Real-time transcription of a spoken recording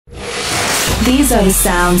These are the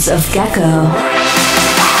sounds of Geck-o.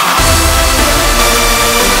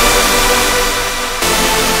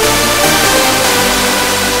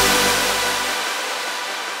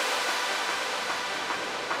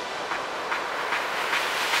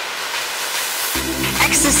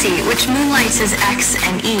 Ecstasy, which moonlights as X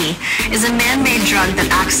and E, is a man-made drug that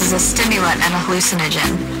acts as a stimulant and a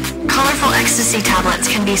hallucinogen. Colorful ecstasy tablets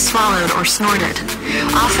can be swallowed or snorted.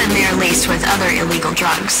 Often they are laced with other illegal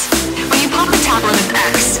drugs. When you pop a tablet of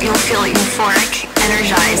X, you'll feel euphoric,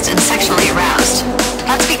 energized, and sexually aroused.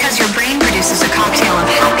 That's because your brain produces a cocktail of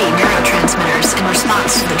happy neurotransmitters in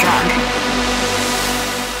response to the drug.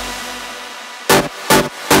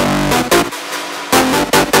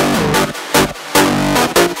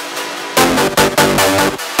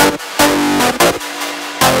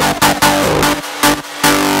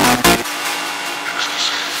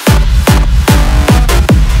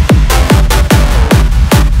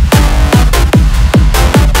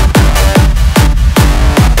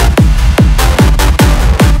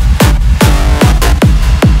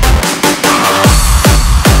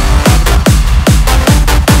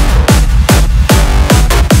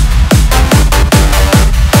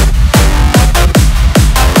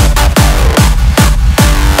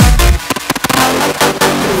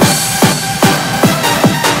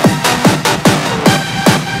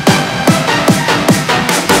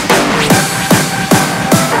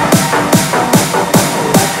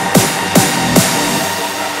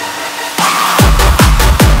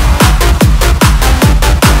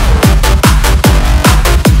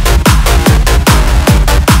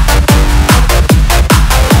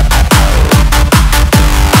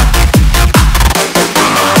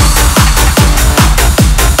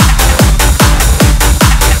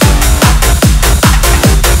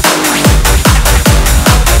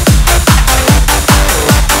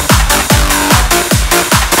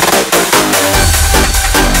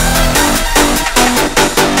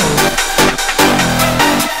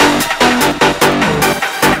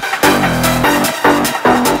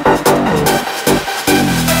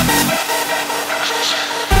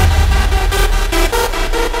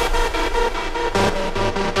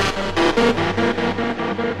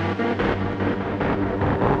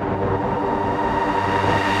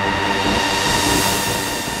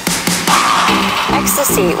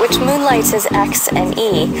 Ecstasy, which moonlights as X and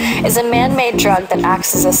E, is a man-made drug that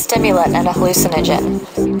acts as a stimulant and a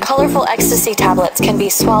hallucinogen. Colorful ecstasy tablets can be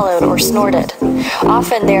swallowed or snorted.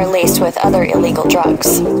 Often they are laced with other illegal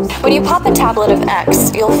drugs. When you pop a tablet of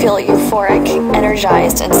X, you'll feel euphoric,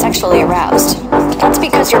 energized, and sexually aroused. That's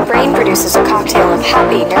because your brain produces a cocktail of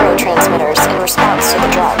happy neurotransmitters in response to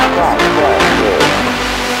the drug.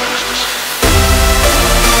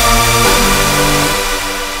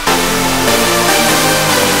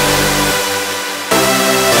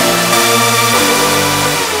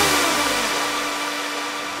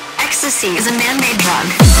 Ecstasy is a man-made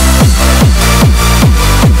drug.